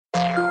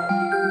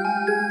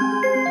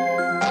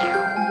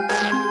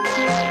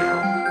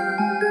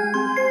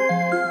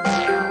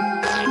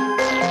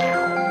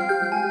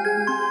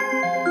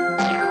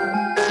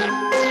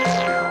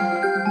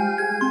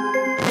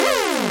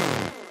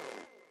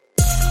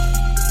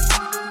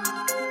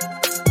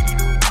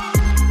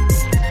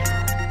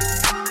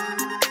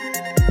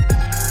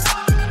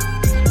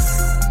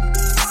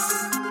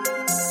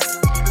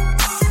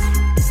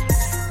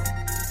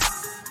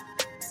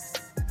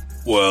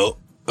Well,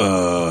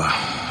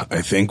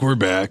 I think we're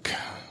back.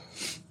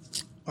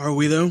 Are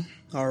we though?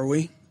 Are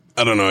we?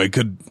 I don't know. I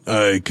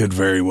could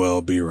very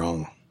well be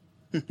wrong.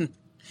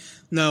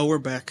 No, we're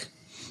back.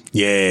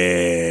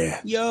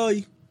 Yeah.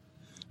 Yay.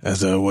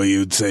 As what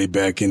you'd say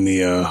back in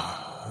the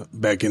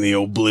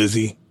old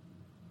Blizzy.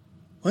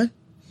 What?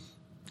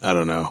 I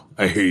don't know.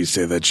 I hear you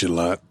say that shit a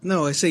lot.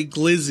 No, I say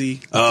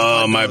glizzy.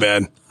 Oh, my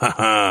bad.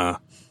 Haha.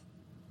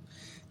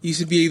 Used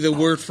to be the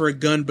word for a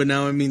gun, but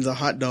now it means a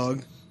hot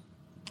dog.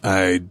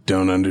 I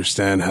don't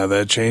understand how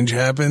that change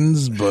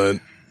happens, but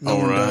No all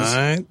one does.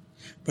 right.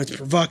 But it's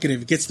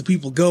provocative. It gets the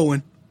people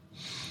going.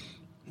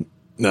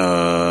 Yeah,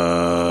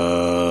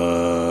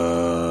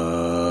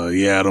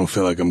 I don't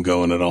feel like I'm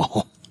going at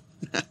all.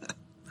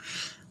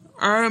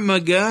 All right, my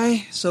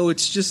guy. So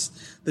it's just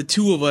the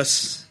two of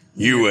us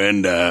You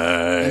and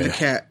and the I.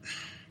 cat.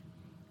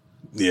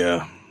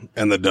 Yeah.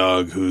 And the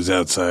dog who's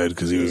outside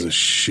because he was a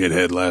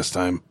shithead last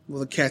time.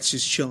 Well, the cat's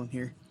just chilling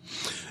here.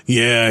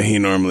 Yeah, he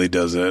normally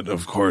does it.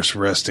 Of course,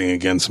 resting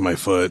against my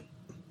foot.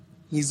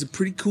 He's a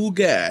pretty cool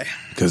guy.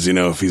 Because,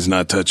 if he's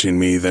not touching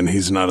me, then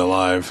he's not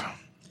alive.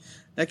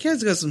 That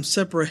cat's got some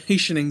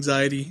separation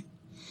anxiety.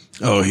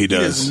 Oh, he He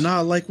does. does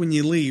not like when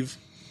you leave.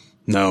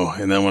 No,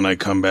 and then when I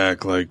come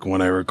back, like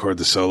when I record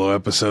the solo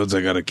episodes,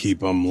 I got to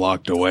keep him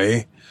locked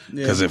away.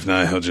 Because if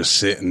not, he'll just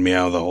sit and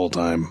meow the whole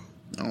time.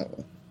 Oh,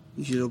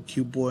 he's a little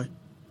cute boy.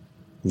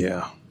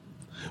 Yeah.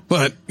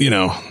 But,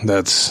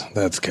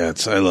 that's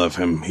Cats. I love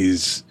him.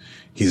 He's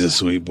a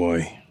sweet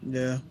boy.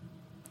 Yeah.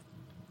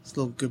 He's a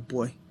little good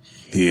boy.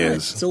 He All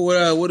is. right,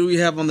 so what do we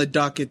have on the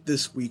docket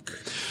this week?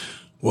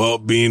 Well,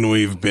 being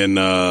we've been,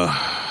 we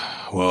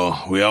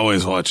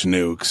always watch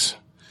Nukes.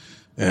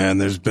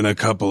 And there's been a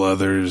couple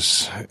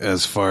others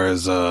as far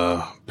as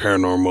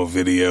paranormal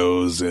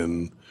videos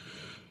and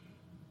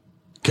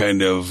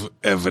kind of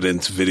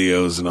evidence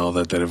videos and all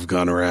that have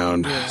gone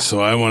around. Yeah.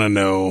 So I want to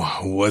know,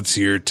 what's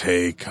your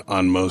take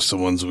on most of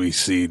the ones we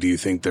see? Do you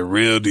think they're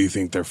real? Do you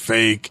think they're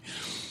fake?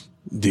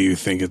 Do you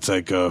think it's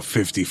like a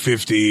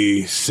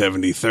 50-50,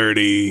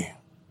 70-30?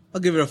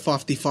 I'll give it a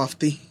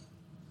 50-50.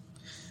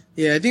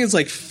 Yeah, I think it's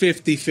like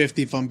 50-50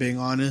 if I'm being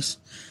honest.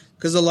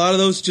 Because a lot of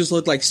those just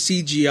look like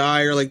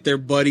CGI or like their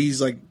buddies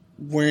like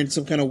wearing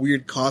some kind of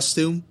weird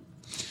costume.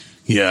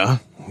 Yeah.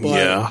 But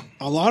yeah.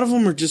 a lot of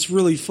them are just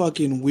really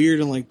fucking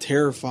weird and like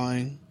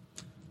terrifying.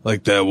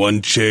 Like that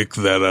one chick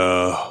that,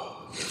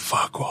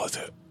 fuck, what was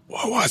it?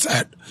 What was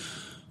it?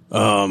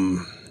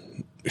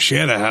 She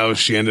had a house,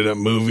 she ended up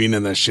moving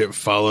and that shit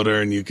followed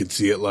her and you could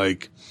see it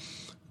like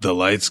the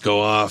lights go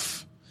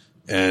off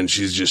and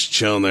she's just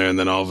chilling there and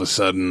then all of a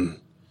sudden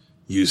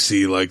you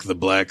see like the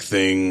black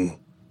thing,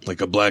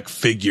 like a black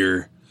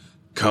figure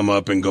come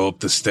up and go up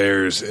the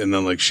stairs and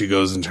then like she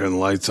goes and turn the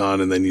lights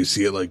on and then you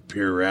see it like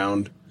peer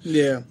around.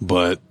 Yeah.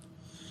 But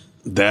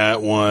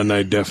that one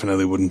I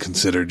definitely wouldn't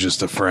consider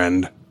just a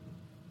friend.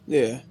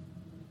 Yeah.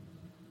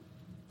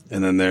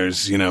 And then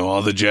there's,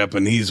 all the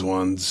Japanese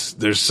ones.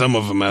 There's some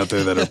of them out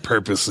there that are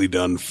purposely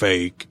done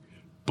fake,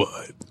 but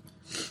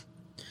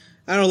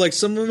I don't know, like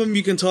some of them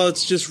you can tell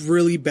it's just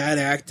really bad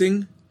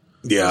acting.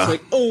 yeah. It's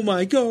like, oh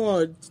my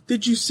god,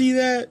 did you see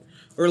that?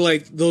 Or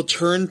like they'll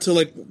turn to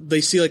like, they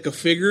see like a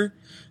figure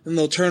and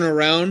they'll turn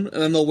around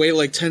and then they'll wait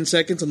like 10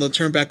 seconds and they'll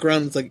turn back around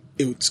and it's like,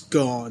 it's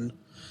gone.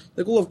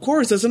 Like, well, of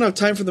course, that's enough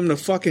time for them to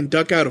fucking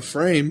duck out of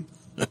frame.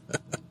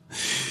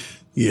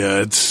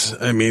 Yeah,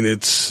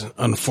 it's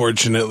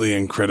unfortunately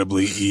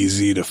incredibly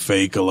easy to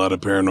fake a lot of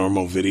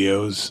paranormal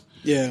videos.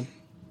 Yeah.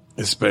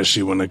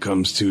 Especially when it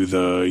comes to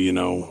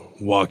the,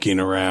 walking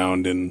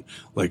around and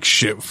like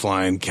shit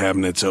flying,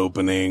 cabinets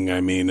opening.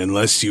 I mean,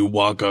 unless you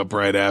walk up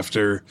right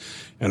after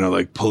and are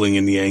like pulling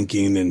and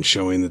yanking and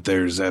showing that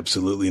there's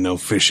absolutely no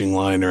fishing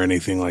line or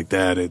anything like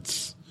that,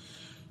 it's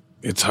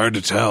hard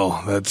to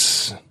tell.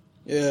 That's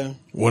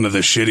one of the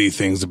shitty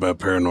things about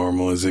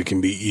paranormal is it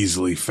can be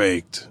easily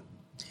faked.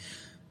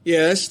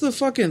 Yeah, that's the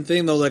fucking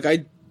thing though. Like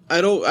I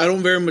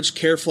don't very much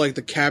care for like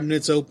the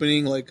cabinets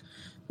opening, like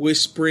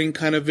whispering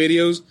kind of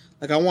videos.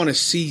 Like I want to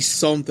see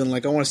something,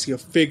 like I want to see a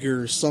figure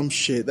or some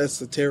shit. That's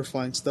the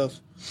terrifying stuff.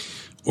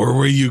 Or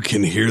where you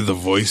can hear the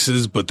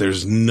voices, but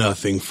there's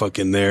nothing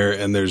fucking there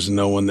and there's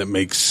no one that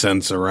makes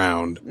sense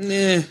around. Nah,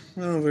 I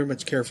don't very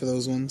much care for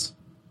those ones.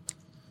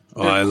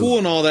 Oh, They're cool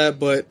and all that,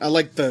 but I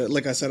like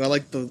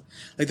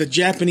the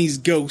Japanese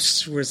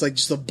ghosts where it's like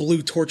just a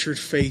blue tortured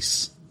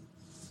face.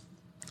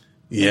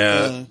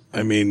 Yeah,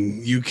 I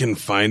mean, you can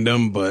find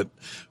them, but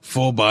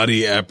full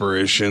body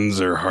apparitions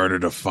are harder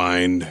to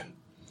find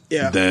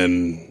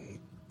than,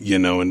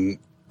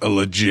 a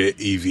legit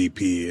EVP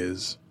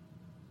is.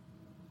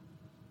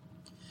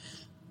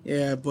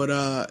 Yeah, but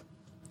I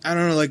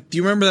don't know, like, do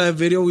you remember that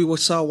video we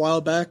saw a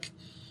while back?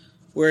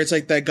 Where it's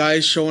like that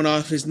guy's showing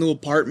off his new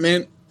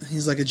apartment.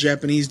 He's like a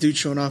Japanese dude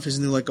showing off his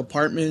new like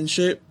apartment and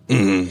shit.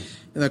 Mm-hmm.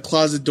 And the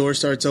closet door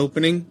starts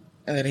opening.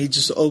 And then he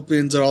just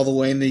opens it all the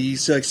way and then you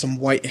see like some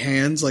white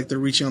hands, like they're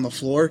reaching on the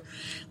floor,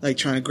 like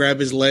trying to grab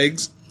his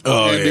legs.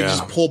 Oh, and yeah. they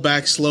just pull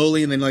back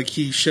slowly and then like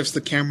he shifts the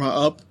camera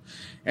up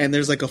and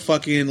there's like a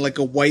fucking like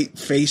a white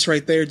face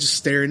right there just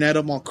staring at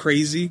him all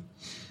crazy.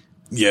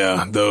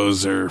 Yeah,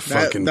 those are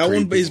fucking that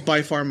creepy. one is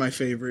by far my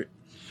favorite.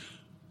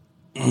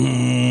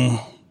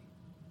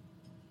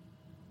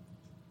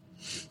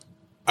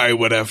 I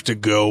would have to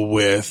go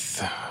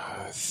with,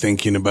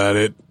 thinking about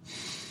it,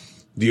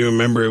 do you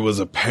remember it was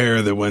a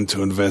pair that went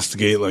to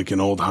investigate like an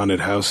old haunted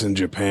house in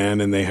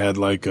Japan, and they had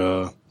like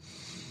a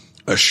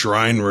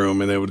shrine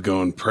room, and they would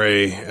go and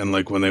pray, and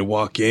like when they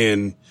walk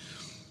in,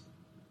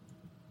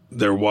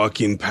 they're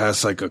walking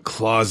past like a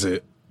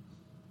closet,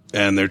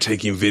 and they're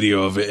taking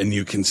video of it, and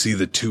you can see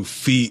the 2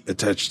 feet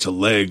attached to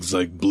legs,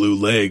 like blue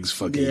legs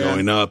fucking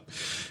going up,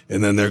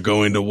 and then they're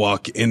going to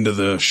walk into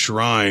the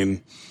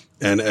shrine.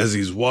 And as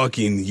he's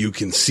walking, you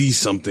can see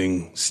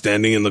something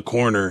standing in the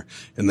corner.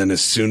 And then as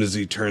soon as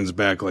he turns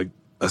back, like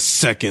a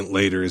second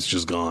later, it's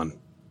just gone.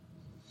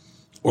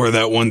 Or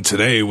that one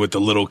today with the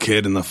little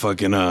kid and the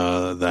fucking,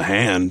 the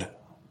hand.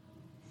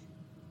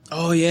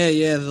 Oh,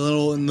 yeah. The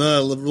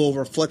little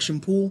reflection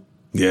pool.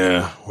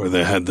 Yeah. Where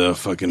they had the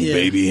fucking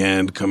baby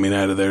hand coming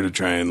out of there to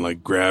try and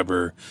like grab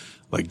her,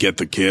 like get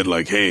the kid,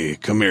 like, hey,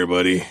 come here,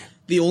 buddy.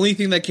 The only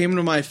thing that came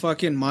into my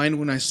fucking mind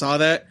when I saw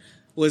that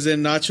was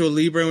in Nacho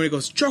Libre when he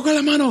goes, Choco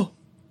la mano.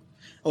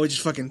 Oh, he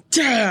just fucking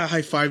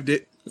high-fived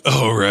it.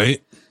 Oh,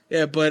 right.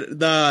 Yeah, but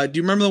do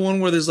you remember the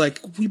one where there's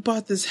like, we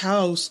bought this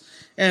house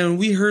and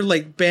we heard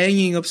like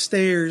banging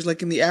upstairs,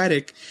 like in the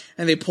attic,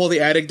 and they pull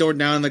the attic door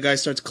down and the guy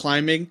starts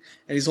climbing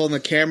and he's holding the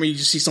camera. You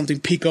just see something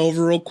peek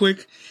over real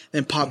quick,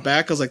 then pop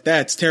back. I was like,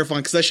 that's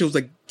terrifying because that shit was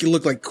like, it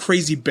looked like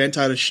crazy bent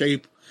out of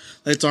shape.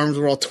 Like its arms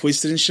were all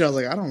twisted and shit. I was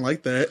like, I don't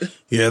like that.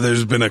 Yeah,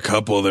 there's been a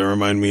couple that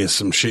remind me of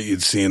some shit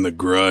you'd see in The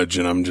Grudge,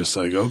 and I'm just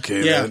like,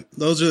 okay. Yeah,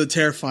 those are the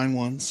terrifying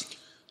ones.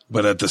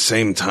 But at the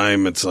same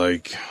time, it's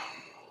like,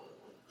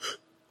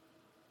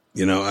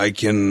 you know, I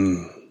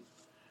can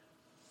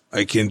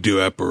do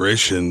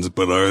apparitions,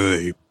 but are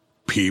they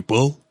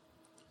people?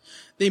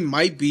 They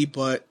might be,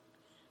 but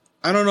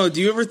I don't know. Do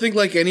you ever think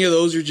like any of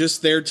those are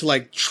just there to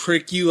like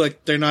trick you?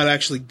 Like they're not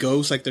actually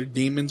ghosts, like they're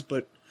demons,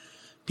 but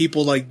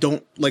people like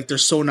don't, like they're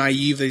so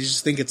naive they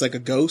just think it's like a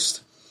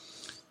ghost?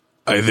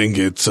 I think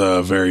it's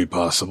very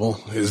possible.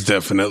 It's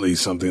definitely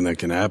something that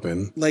can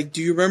happen. Like,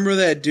 do you remember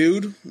that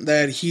dude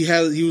that he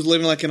was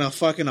living like in a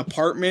fucking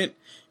apartment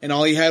and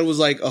all he had was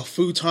like a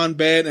futon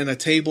bed and a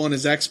table and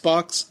his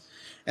Xbox,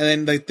 and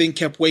then the thing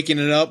kept waking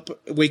him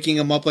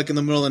up like in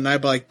the middle of the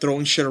night by like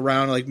throwing shit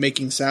around, like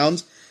making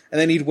sounds,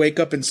 and then he'd wake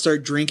up and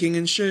start drinking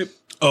and shit.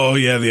 Oh,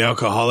 yeah, the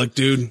alcoholic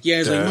dude? Yeah,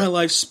 he's like, my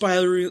life's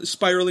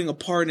spiraling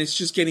apart and it's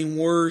just getting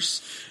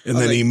worse. And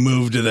then he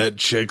moved to that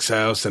chick's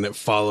house and it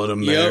followed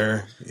him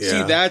there.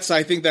 Yeah. See,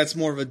 I think that's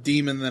more of a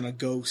demon than a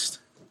ghost.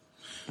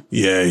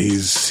 Yeah,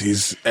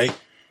 he's hey.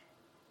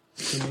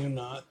 Can you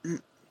not?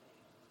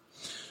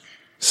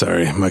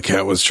 Sorry, my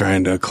cat was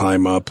trying to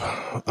climb up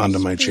onto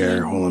my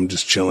chair while I'm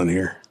just chilling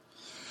here.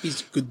 He's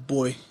a good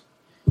boy.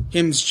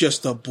 Him's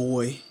just a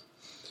boy.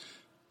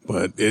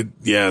 But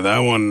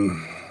that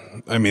one...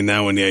 I mean,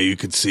 that one, yeah, you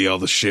could see all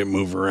the shit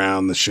move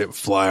around, the shit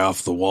fly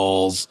off the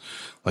walls.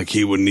 Like,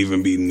 he wouldn't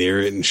even be near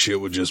it, and shit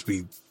would just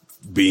be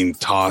being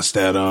tossed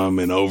at him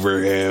and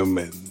over him.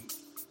 And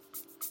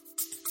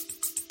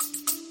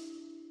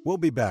We'll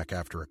be back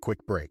after a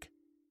quick break.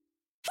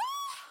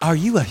 Are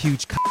you a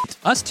huge cunt?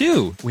 Us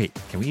too. Wait,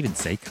 can we even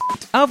say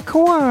cunt? Of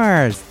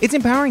course! It's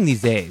empowering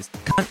these days.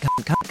 Cunt,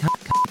 cunt, cunt,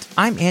 cunt, cunt.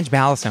 I'm Ange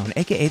Ballastone,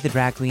 a.k.a. the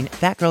drag queen,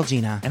 That Girl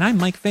Gina. And I'm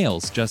Mike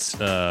Fales, just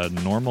a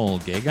normal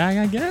gay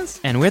guy, I guess?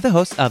 And we're the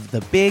hosts of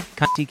The Big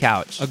Cunty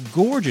Couch. A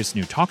gorgeous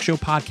new talk show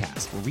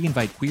podcast where we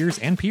invite queers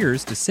and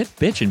peers to sit,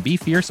 bitch, and be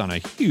fierce on a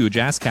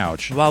huge-ass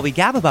couch. While we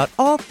gab about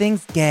all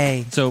things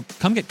gay. So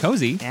come get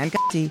cozy. And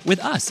cunty. With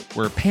us.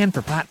 We're panned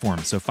for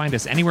platforms, so find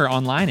us anywhere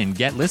online and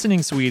get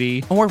listening,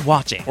 sweetie. Or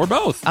watching. Or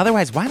both.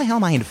 Otherwise, why the hell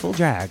am I in full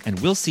drag? And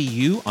we'll see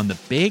you on the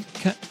big...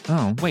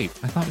 Oh, wait.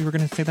 I thought we were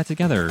going to say that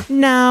together.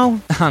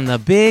 No. On the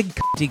Big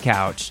Cunty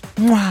Couch.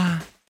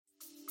 Mwah.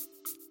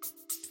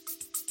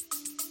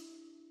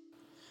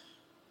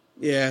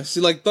 Yeah,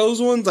 see, like,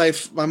 those ones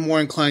I'm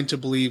more inclined to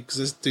believe because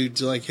this dude,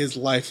 like, his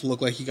life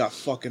looked like he got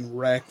fucking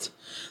wrecked.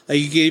 Like,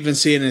 you can even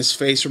see it in his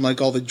face from,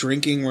 like, all the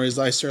drinking where his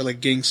eyes started, like,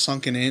 getting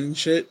sunken in and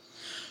shit.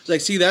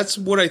 Like, see, that's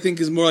what I think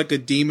is more like a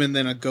demon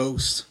than a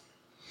ghost.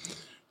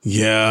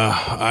 yeah,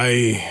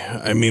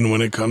 I mean,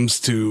 when it comes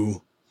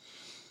to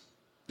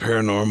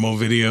paranormal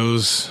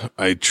videos,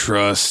 I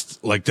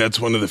trust, like, that's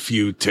one of the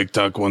few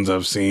TikTok ones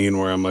I've seen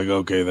where I'm like,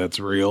 okay, that's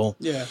real.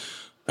 Yeah.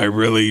 I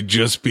really,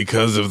 just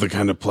because of the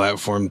kind of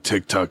platform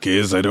TikTok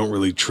is, I don't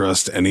really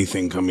trust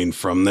anything coming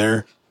from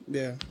there.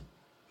 Yeah.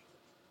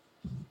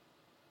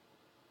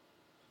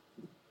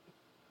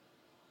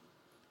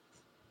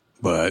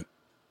 But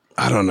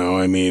I don't know.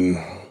 I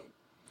mean,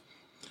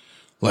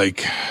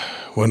 like,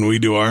 when we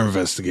do our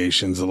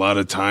investigations, a lot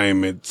of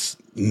time it's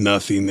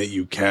nothing that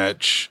you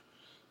catch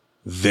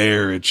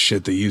there, it's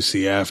shit that you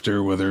see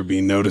after, whether it be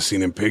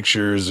noticing in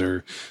pictures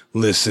or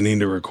listening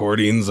to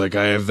recordings. Like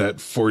I have that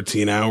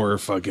 14-hour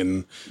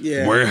fucking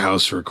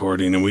warehouse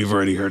recording, and we've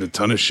already heard a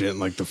ton of shit in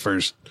like the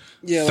first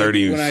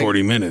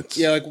 40 minutes.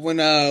 Yeah, like when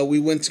we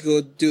went to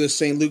go do the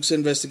St. Luke's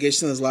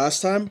investigation this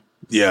last time.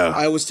 Yeah.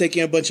 I was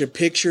taking a bunch of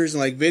pictures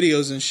and like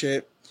videos and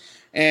shit.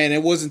 And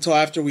it wasn't until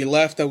after we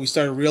left that we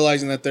started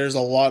realizing that there's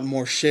a lot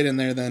more shit in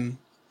there than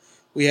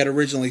we had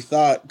originally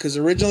thought. Because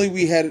originally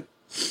we had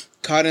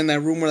caught in that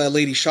room where that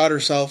lady shot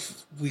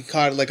herself. We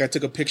caught, like, I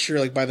took a picture,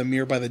 like, by the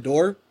mirror by the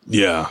door.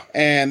 Yeah.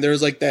 And there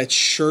was, like, that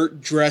shirt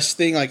dress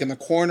thing, like, in the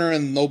corner,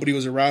 and nobody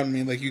was around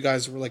me. Like, you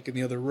guys were, like, in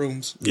the other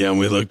rooms. Yeah, and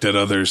we looked at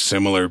other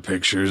similar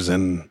pictures,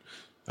 and,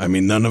 I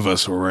mean, none of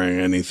us were wearing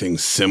anything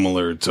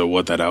similar to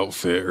what that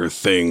outfit or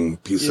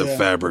piece of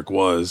fabric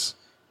was.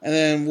 And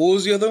then, what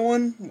was the other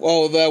one?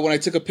 Oh, that when I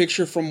took a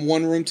picture from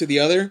one room to the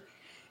other,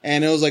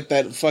 and it was, like,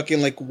 that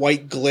fucking, like,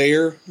 white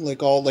glare,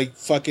 like, all, like,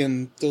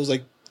 fucking, it was,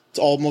 like,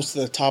 almost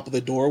to the top of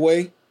the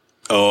doorway.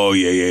 Oh,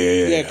 yeah.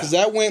 Yeah, because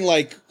that went,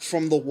 like,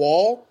 from the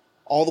wall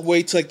all the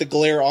way to, like, the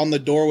glare on the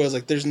doorway. I was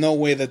like, there's no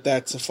way that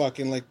that's a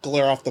fucking, like,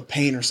 glare off the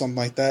paint or something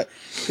like that.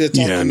 Because it's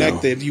all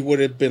connected. No. You would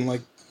have been,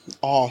 like,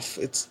 off.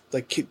 It's,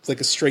 like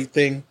a straight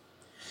thing.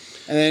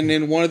 And then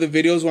in one of the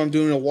videos where I'm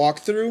doing a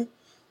walkthrough,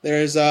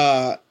 there's,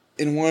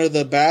 in one of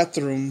the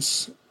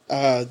bathrooms,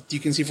 you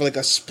can see for, like,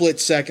 a split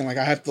second, like,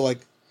 I have to, like,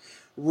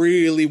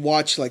 really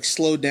watch, like,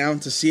 slow down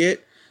to see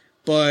it.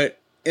 But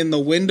in the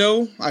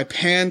window, I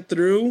pan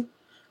through,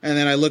 and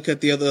then I look at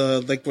the other,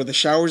 like, where the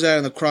shower's at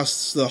and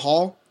across the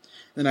hall.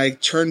 Then I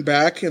turn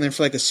back, and then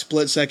for, like, a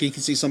split second, you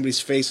can see somebody's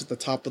face at the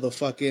top of the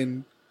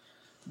fucking,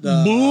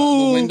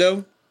 the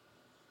window.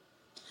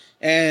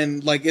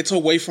 And, like, it's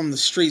away from the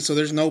street, so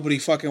there's nobody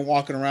fucking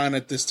walking around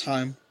at this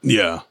time.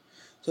 Yeah.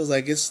 So it's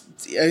like,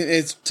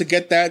 it's to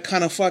get that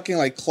kind of fucking,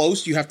 like,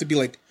 close, you have to be,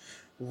 like,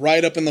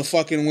 right up in the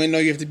fucking window.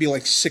 You have to be,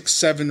 like,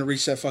 6'7" to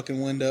reach that fucking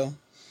window.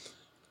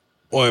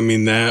 Well, I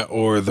mean, that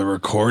or the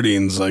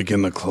recordings, like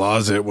in the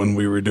closet when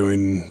we were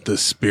doing the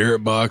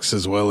spirit box,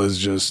 as well as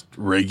just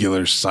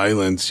regular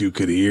silence, you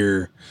could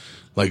hear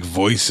like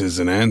voices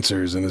and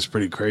answers, and it's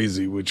pretty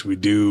crazy, which we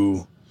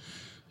do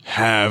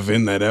have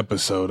in that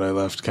episode. I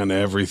left kind of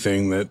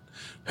everything that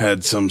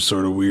had some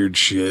sort of weird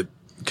shit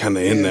kind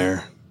of in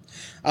there.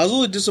 I was a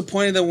little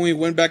disappointed that when we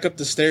went back up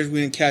the stairs,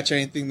 we didn't catch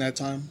anything that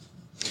time.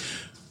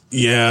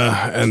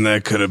 Yeah, and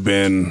that could have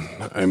been,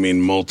 I mean,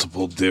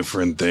 multiple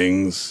different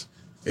things.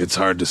 It's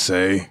hard to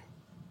say.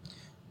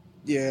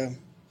 Yeah.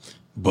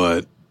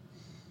 But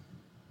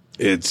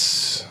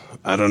it's,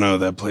 I don't know,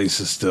 that place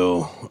is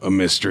still a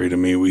mystery to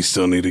me. We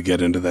still need to get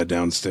into that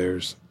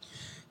downstairs.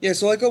 Yeah,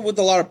 so like with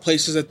a lot of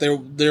places that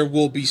there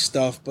will be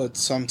stuff, but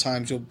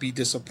sometimes you'll be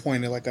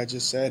disappointed, like I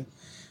just said.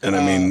 And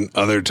I mean,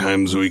 other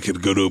times we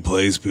could go to a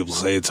place, people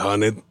say it's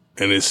haunted,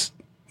 and it's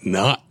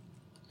not.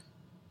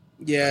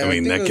 Yeah. I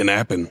mean, that can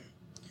happen.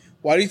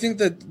 Why do you think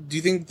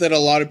that a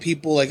lot of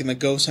people, like in the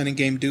ghost hunting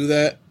game, do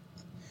that?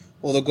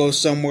 Well, they'll go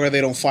somewhere, they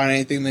don't find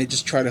anything, they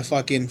just try to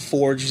fucking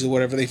forge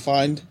whatever they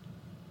find?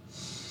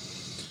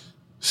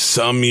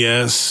 Some,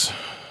 yes.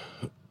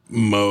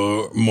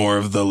 More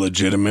of the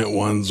legitimate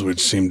ones, which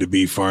seem to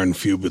be far and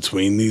few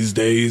between these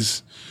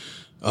days.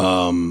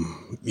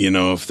 You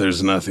know, if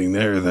there's nothing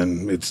there,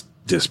 then it's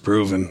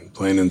disproven,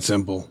 plain and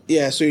simple.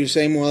 Yeah, so you're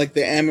saying more like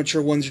the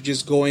amateur ones are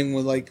just going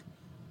with like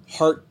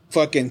heart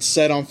fucking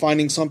set on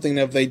finding something, and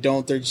if they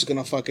don't, they're just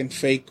gonna fucking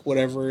fake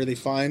whatever they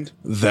find.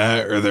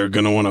 That, or they're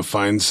gonna want to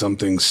find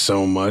something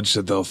so much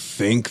that they'll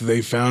think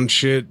they found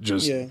shit,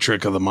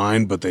 trick of the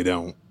mind, but they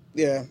don't.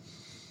 Yeah.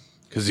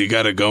 Because you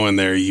gotta go in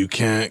there, you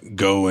can't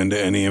go into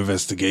any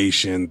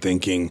investigation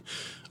thinking,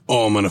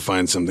 oh, I'm gonna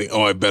find something,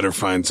 oh, I better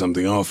find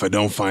something, oh, if I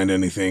don't find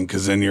anything,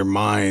 because then your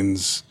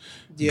mind's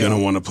gonna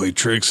want to play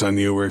tricks on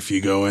you, where if you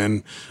go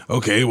in,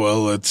 okay,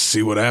 well, let's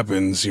see what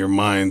happens, your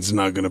mind's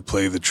not gonna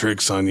play the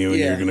tricks on you, and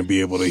you're gonna be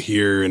able to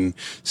hear and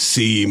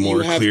see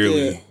more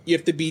clearly. You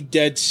have to be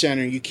dead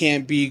center. You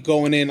can't be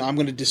going in, I'm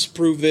gonna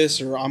disprove this,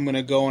 or I'm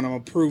gonna go and I'm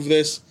gonna prove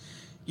this.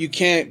 You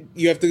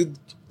have to,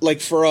 like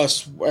for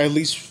us, at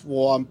least,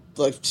 well, I'm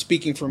like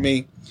speaking for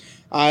me,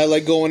 I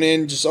like going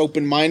in just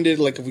open-minded,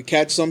 like if we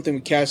catch something,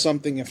 we catch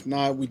something, if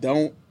not, we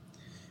don't.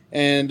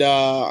 And,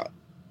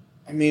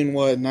 I mean,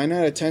 9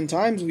 out of 10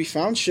 times we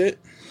found shit.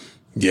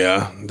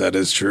 Yeah, that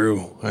is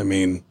true. I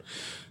mean,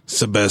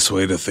 it's the best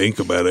way to think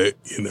about it,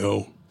 you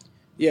know?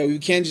 Yeah, we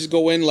can't just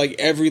go in like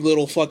every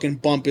little fucking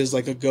bump is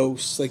like a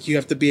ghost. Like, you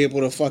have to be able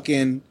to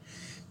fucking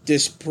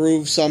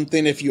disprove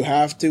something if you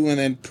have to, and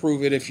then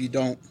prove it if you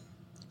don't.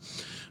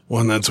 Well,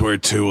 and that's where,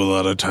 too, a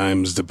lot of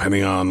times,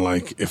 depending on,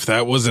 like, if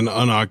that was an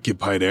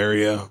unoccupied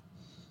area,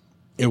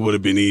 it would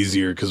have been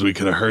easier because we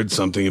could have heard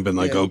something and been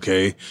like,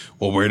 okay,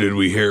 well, where did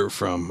we hear it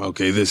from?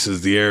 Okay, this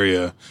is the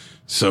area.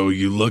 So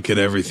you look at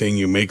everything,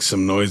 you make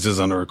some noises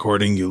on a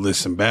recording, you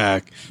listen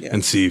back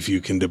and see if you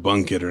can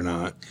debunk it or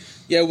not.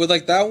 Yeah, with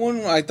like that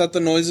one, I thought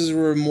the noises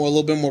were a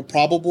little bit more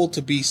probable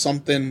to be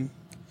something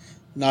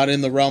not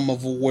in the realm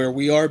of where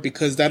we are,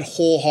 because that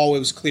whole hallway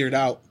was cleared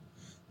out.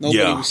 Nobody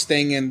Yeah. was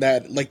staying in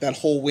that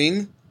whole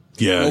wing.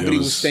 Yeah, Nobody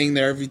was staying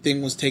there.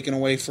 Everything was taken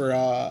away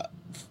so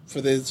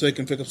they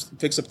can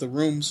fix up the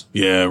rooms.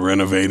 Yeah,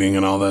 renovating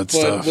and all that But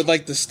stuff. with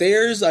like the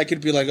stairs, I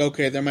could be like,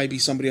 okay, there might be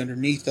somebody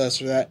underneath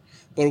us or that.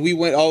 But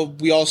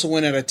we also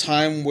went at a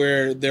time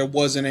where there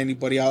wasn't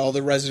anybody. All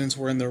the residents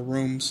were in their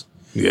rooms.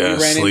 Yeah,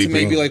 we ran sleeping. into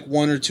maybe like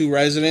 1 or 2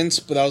 residents,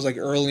 but that was like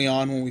early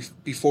on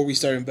before we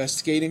started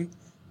investigating.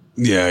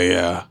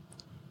 Yeah.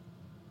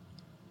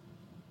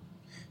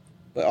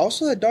 But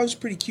also that dog's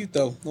pretty cute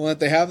though. The one that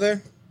they have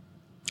there.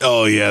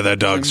 Oh yeah, that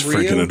dog's And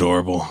Rio? freaking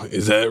adorable.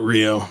 Is that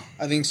Rio?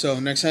 I think so.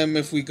 Next time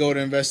if we go to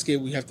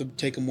investigate, we have to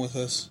take him with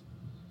us.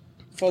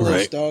 Follow us,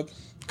 Right. dog.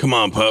 Come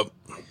on, pup.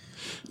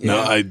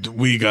 Yeah. No,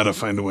 we gotta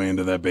find a way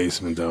into that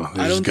basement though. I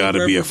There's don't gotta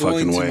think be we're a ever going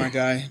fucking to, way. my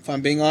guy. If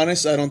I'm being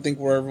honest, I don't think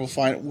we're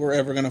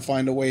ever going to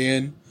find a way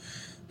in,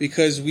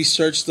 because we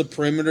searched the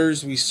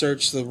perimeters, we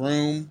searched the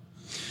room.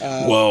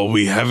 Well,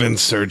 we haven't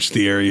searched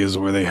the areas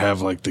where they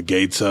have like the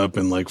gates up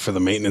and like for the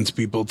maintenance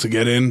people to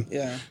get in.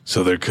 Yeah.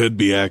 So there could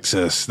be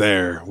access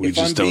there. We If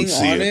just I'm don't being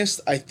see it.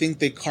 honest, I think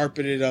they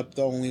carpeted up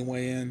the only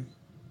way in.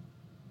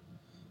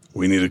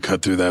 We need to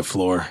cut through that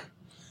floor.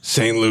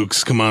 St.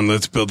 Luke's, come on,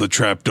 let's build a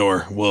trap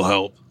door. We'll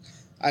help.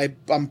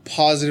 I'm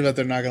positive that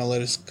they're not going to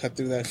let us cut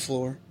through that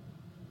floor.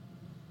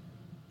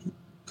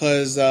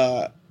 Because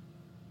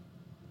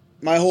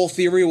my whole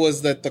theory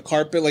was that the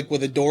carpet, like where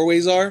the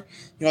doorways are,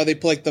 you know how they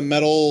put like the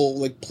metal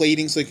like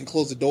plating so they can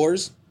close the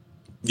doors?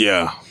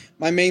 Yeah.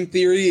 My main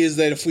theory is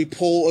that if we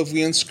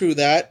unscrew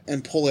that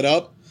and pull it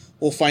up,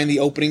 we'll find the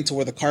opening to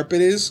where the carpet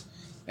is,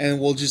 and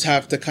we'll just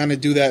have to kind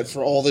of do that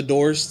for all the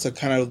doors to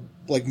kind of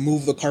like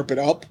move the carpet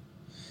up.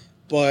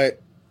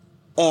 But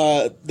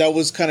that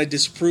was kind of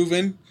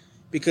disproven,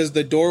 because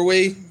the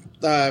doorway,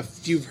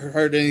 if you've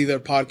heard any of their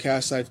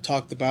podcasts, I've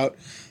talked about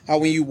how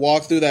when you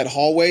walk through that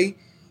hallway,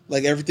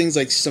 like everything's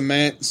like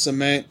cement,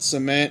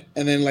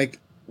 and then like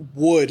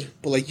wood,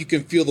 but like you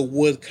can feel the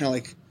wood kind of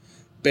like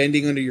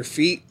bending under your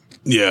feet.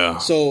 Yeah.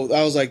 So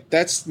I was like,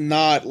 that's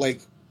not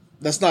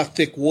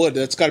thick wood.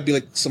 That's got to be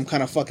like some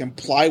kind of fucking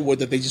plywood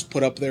that they just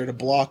put up there to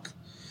block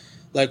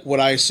like what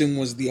I assume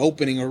was the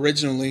opening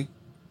originally.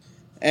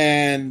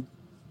 And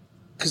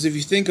because if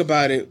you think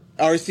about it,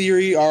 our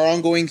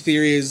ongoing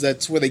theory is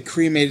that's where they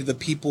cremated the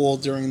people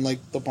during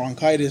like the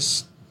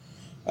bronchitis,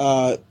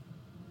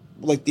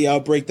 like the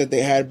outbreak that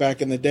they had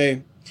back in the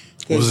day.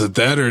 Was it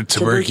that or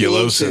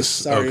tuberculosis?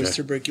 Sorry, it was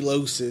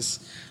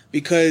tuberculosis.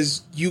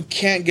 Because you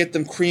can't get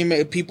them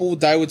cremated. People who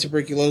die with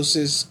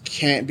tuberculosis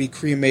can't be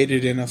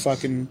cremated in a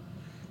fucking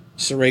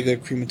just a regular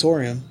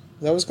crematorium.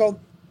 Is that what it's called?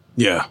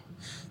 Yeah.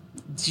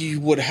 You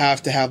would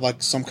have to have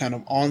like some kind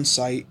of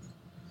on-site.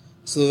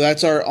 So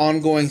that's our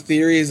ongoing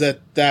theory, is that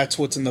that's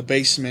what's in the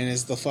basement,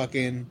 is the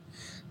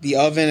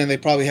oven, and they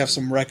probably have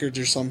some records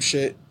or some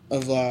shit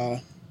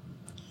of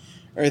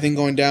everything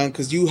going down,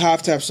 because you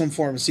have to have some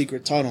form of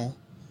secret tunnel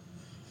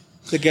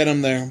to get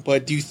them there.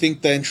 But do you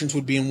think the entrance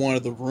would be in one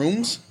of the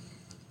rooms?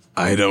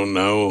 I don't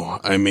know.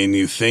 I mean,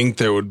 you think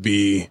there would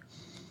be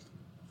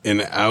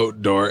an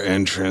outdoor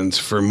entrance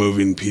for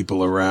moving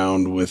people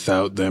around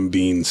without them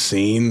being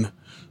seen,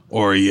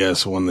 or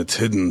yes, one that's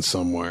hidden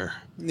somewhere.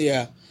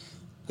 Yeah.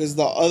 Because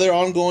the other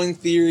ongoing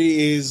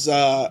theory is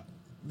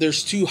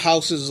there's 2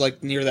 houses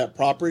like near that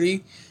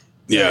property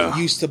that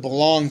used to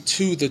belong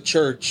to the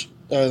church,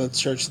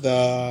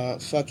 the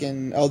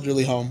fucking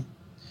elderly home,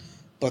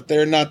 but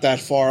they're not that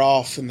far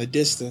off in the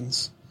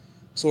distance.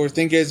 So we're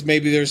thinking is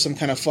maybe there's some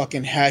kind of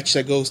fucking hatch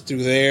that goes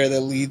through there,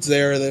 that leads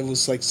there, that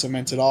was like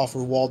cemented off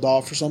or walled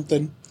off or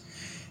something.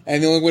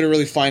 And the only way to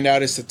really find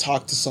out is to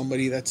talk to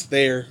somebody that's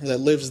there, that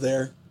lives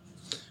there.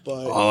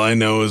 But All I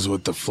know is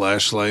with the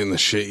flashlight and the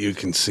shit you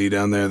can see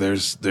down there,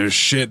 there's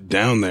shit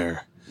down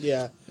there.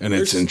 yeah, And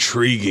it's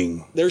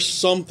intriguing. there's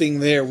something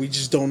there. We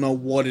just don't know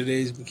what it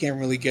is. We can't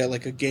really get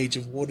like a gauge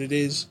of what it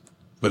is.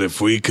 But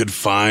if we could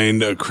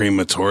find a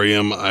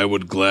crematorium, I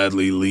would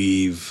gladly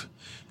leave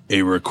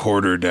a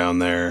recorder down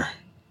there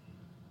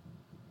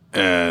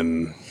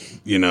and,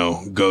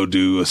 go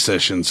do a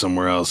session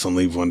somewhere else and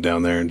leave one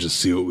down there and just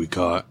see what we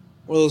caught.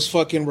 Or those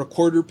fucking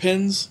recorder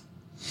pins.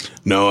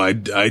 No, I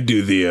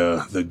do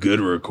the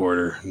good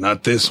recorder.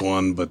 Not this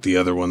one, but the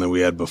other one that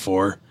we had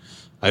before.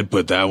 I'd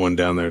put that one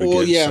down there to Well,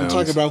 get yeah, sounds. I'm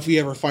talking about if we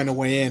ever find a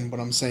way in, but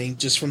I'm saying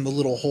just from the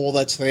little hole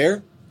that's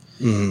there,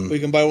 we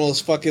can buy one of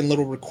those fucking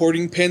little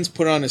recording pins,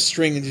 put it on a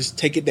string, and just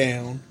take it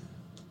down.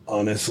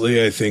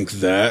 Honestly, I think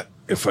that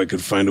if I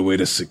could find a way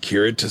to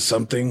secure it to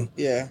something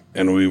Yeah.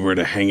 and we were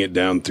to hang it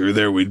down through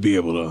there, we'd be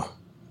able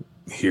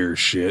to hear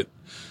shit.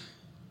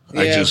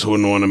 I Yeah. just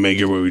wouldn't want to make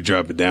it where we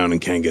drop it down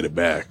and can't get it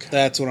back.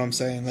 That's what I'm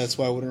saying. That's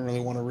why I wouldn't really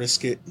want to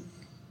risk it.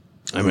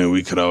 I mean,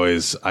 we could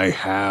always... I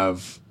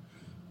have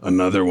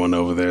another one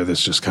over there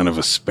that's just kind of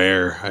a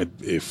spare.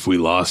 If we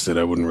lost it,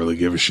 I wouldn't really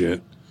give a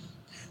shit.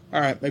 All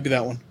right, maybe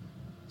that one.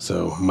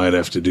 So might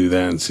have to do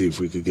that and see if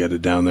we could get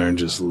it down there and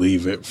just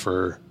leave it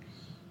for,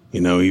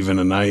 even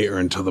a night or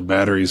until the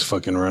batteries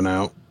fucking run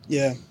out.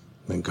 Yeah.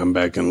 Then come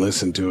back and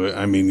listen to it.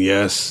 I mean,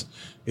 yes,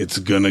 it's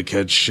gonna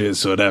catch shit,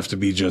 so it'd have to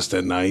be just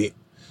at night.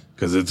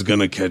 because it's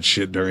gonna catch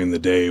shit during the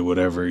day,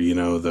 whatever, you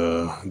know,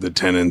 the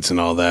tenants and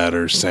all that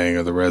are saying,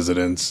 or the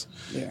residents.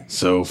 Yeah.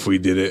 So if we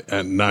did it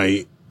at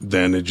night,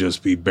 then it'd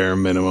just be bare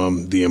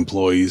minimum the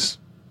employees,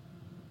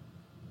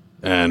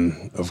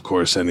 and of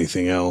course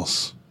anything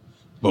else.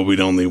 But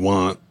we'd only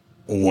want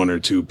 1 or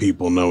 2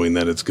 people knowing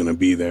that it's gonna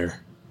be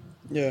there.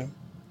 Yeah.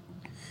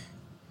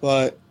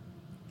 But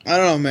I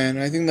don't know, man.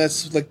 I think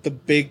that's like the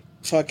big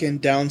fucking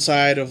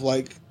downside of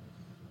like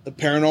the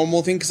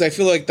paranormal thing, because I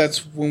feel like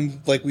that's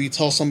when like we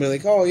tell somebody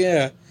like, oh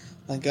yeah,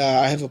 like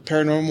I have a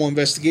paranormal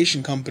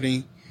investigation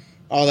company,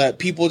 all that,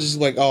 people just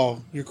like,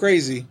 oh, you're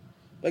crazy.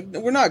 Like,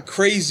 we're not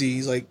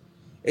crazy. Like,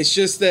 it's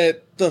just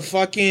that the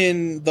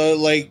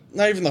like,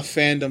 not even the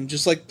fandom,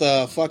 just like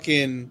the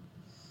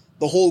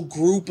whole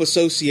group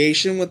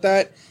association with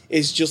that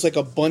is just like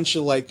a bunch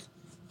of like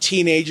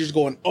teenagers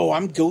going, oh,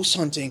 I'm ghost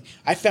hunting,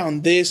 I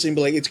found this, and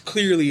be like, it's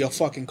clearly a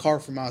fucking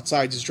car from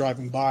outside just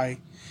driving by.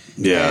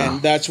 Yeah.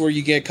 And that's where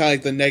you get kind of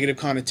like the negative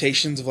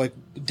connotations of like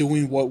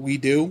doing what we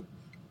do,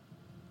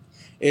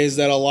 is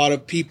that a lot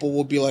of people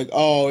will be like,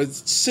 oh,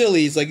 it's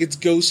silly, it's like, it's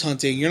ghost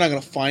hunting, you're not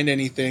going to find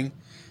anything.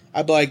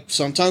 I'd be like,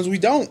 sometimes we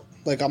don't.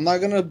 Like, I'm not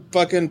going to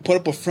fucking put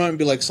up a front and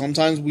be like,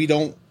 sometimes we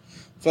don't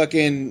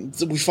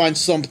we find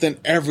something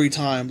every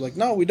time. Like,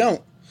 no, we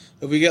don't.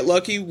 If we get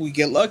lucky, we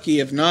get lucky.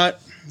 If not,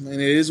 then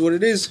it is what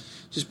it is.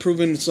 Just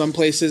proving some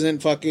place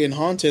isn't fucking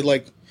haunted.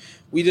 Like,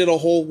 we did a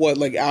whole,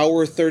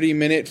 hour,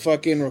 30-minute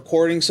fucking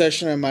recording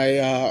session at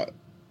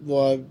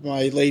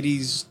my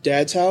lady's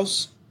dad's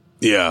house.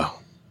 Yeah.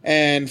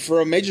 And for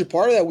a major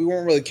part of that, we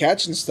weren't really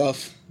catching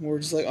stuff. We were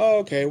just like, oh,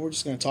 okay, we're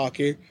just going to talk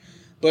here.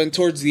 But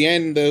towards the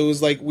end, it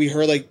was like, we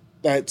heard like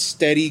that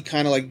steady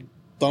kind of like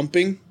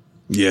thumping.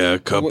 Yeah, a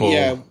couple.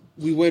 Yeah,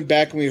 we went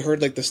back and we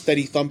heard like the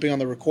steady thumping on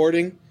the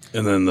recording.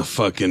 And then the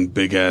fucking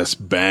big ass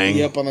bang.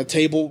 Yep, on the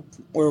table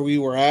where we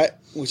were at,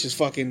 which is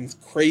fucking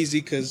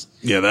crazy because...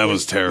 Yeah, that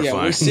was terrifying.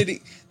 Yeah, we're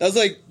sitting... That was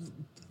like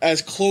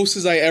as close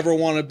as I ever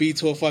want to be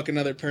to a fucking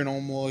other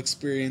paranormal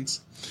experience.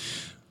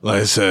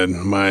 Like I said,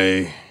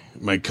 my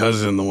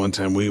cousin, the one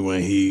time we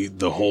went,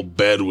 the whole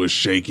bed was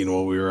shaking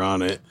while we were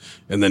on it,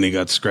 and then he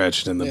got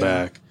scratched in the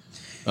back.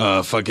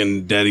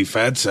 Fucking Daddy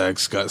Fat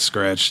Sacks got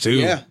scratched too.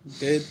 Yeah,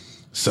 did.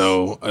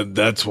 So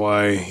that's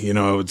why, you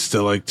know, I would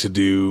still like to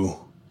do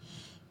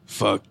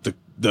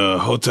the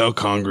Hotel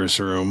Congress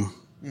Room.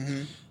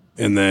 Mm-hmm.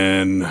 And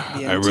then the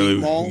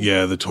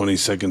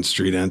 22nd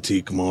Street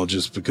Antique Mall,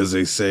 just because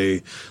they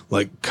say,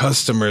 like,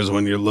 customers,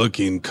 when you're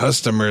looking,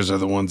 customers are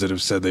the ones that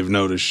have said they've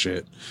noticed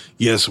shit.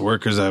 Yes,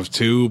 workers have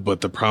too,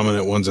 but the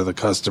prominent ones are the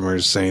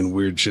customers saying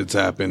weird shit's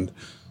happened.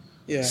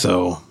 Yeah.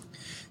 So.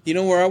 You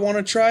know where I want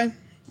to try?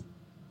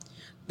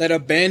 That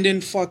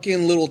abandoned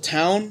fucking little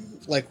town,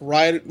 like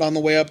right on the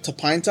way up to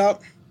Pine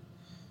Top.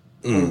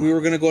 We were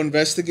going to go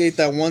investigate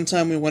that one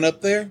time we went up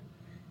there.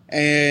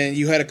 And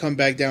you had to come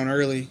back down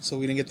early, so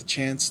we didn't get the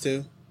chance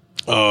to.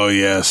 Oh,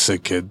 yeah,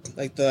 sick kid.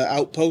 Like the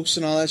outposts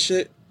and all that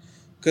shit.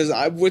 Because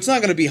it's not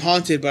going to be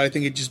haunted, but I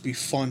think it'd just be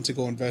fun to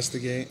go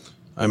investigate.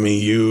 I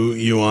mean,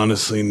 you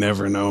honestly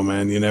never know,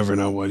 man. You never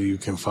know what you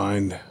can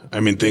find. I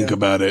mean, think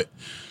about it.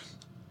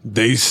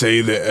 They say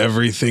that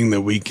everything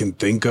that we can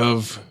think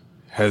of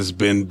has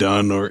been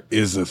done or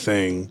is a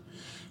thing.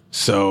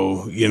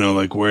 So, you know,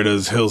 like, where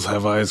does Hills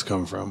Have Eyes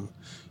come from?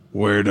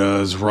 Where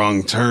does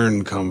Wrong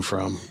Turn come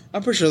from?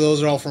 I'm pretty sure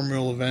those are all from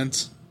real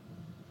events.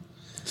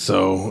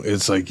 So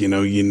it's like, you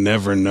know, you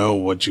never know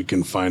what you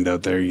can find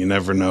out there. You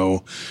never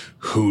know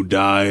who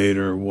died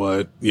or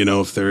what, you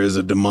know, if there is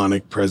a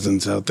demonic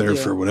presence out there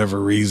for whatever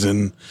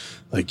reason.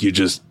 Like, you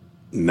just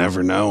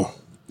never know.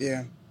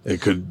 Yeah.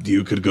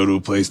 You could go to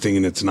a place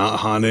thinking it's not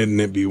haunted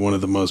and it be one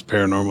of the most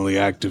paranormally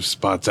active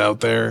spots out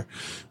there.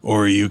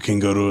 Or you can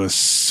go to a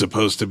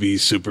supposed to be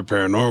super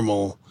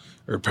paranormal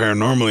or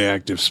paranormally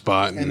active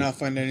spot and not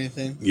find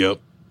anything. Yep.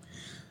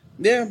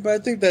 Yeah, but I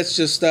think that's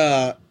just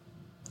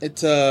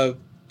it's a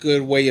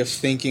good way of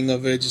thinking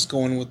of it, just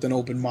going with an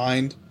open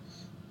mind.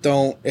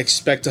 Don't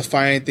expect to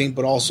find anything,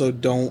 but also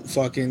don't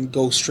fucking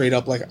go straight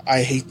up like,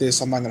 I hate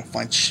this, I'm not gonna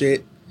find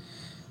shit.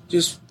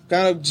 Just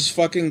kind of just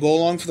fucking go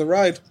along for the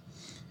ride.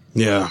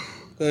 Yeah.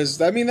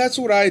 Because, I mean, that's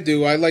what I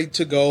do. I like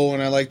to go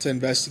and I like to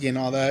investigate and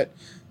all that.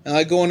 And I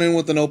like going in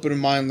with an open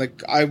mind.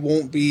 Like, I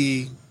won't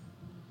be...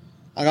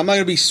 Like, I'm not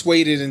going to be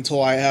swayed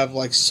until I have,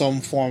 like,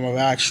 some form of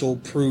actual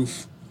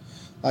proof.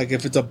 Like,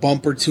 if it's a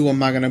bump or two, I'm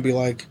not going to be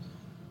like,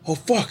 oh,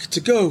 fuck, it's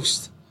a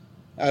ghost.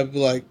 I'd be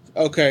like,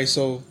 okay,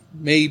 so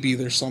maybe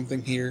there's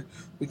something here.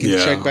 We can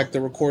check back the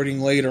recording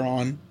later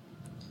on.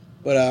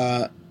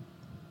 But,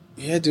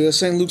 yeah, dude, that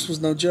St. Luke's was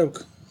no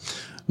joke.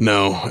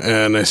 No,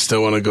 and I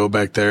still want to go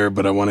back there,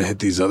 but I want to hit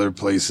these other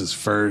places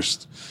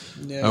first.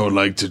 Yeah. I would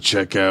like to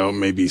check out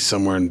maybe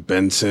somewhere in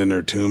Benson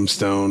or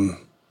Tombstone.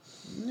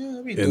 Yeah,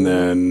 that'd be cool. And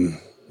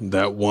then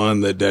that one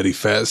that Daddy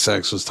Fat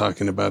Sacks was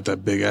talking about,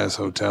 that big-ass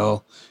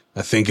hotel,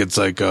 I think it's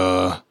like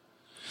I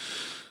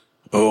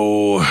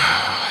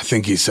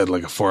think he said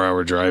like a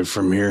 4-hour drive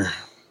from here.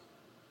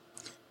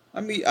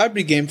 I mean, I'd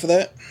be game for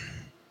that.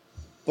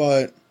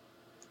 But,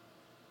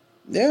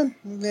 yeah,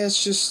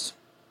 it's just...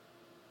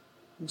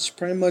 That's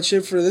pretty much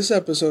it for this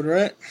episode,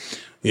 right?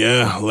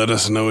 Yeah, let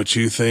us know what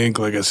you think.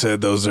 Like I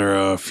said, those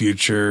are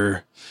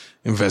future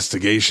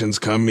investigations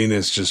coming.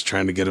 It's just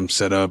trying to get them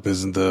set up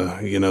isn't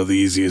the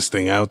easiest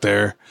thing out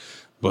there,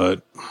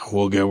 but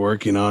we'll get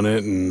working on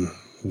it, and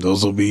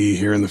those will be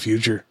here in the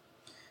future.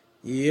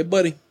 Yeah,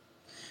 buddy.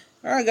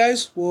 All right,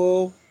 guys.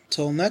 Well,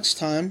 till next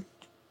time,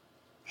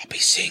 I'll be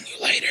seeing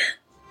you later.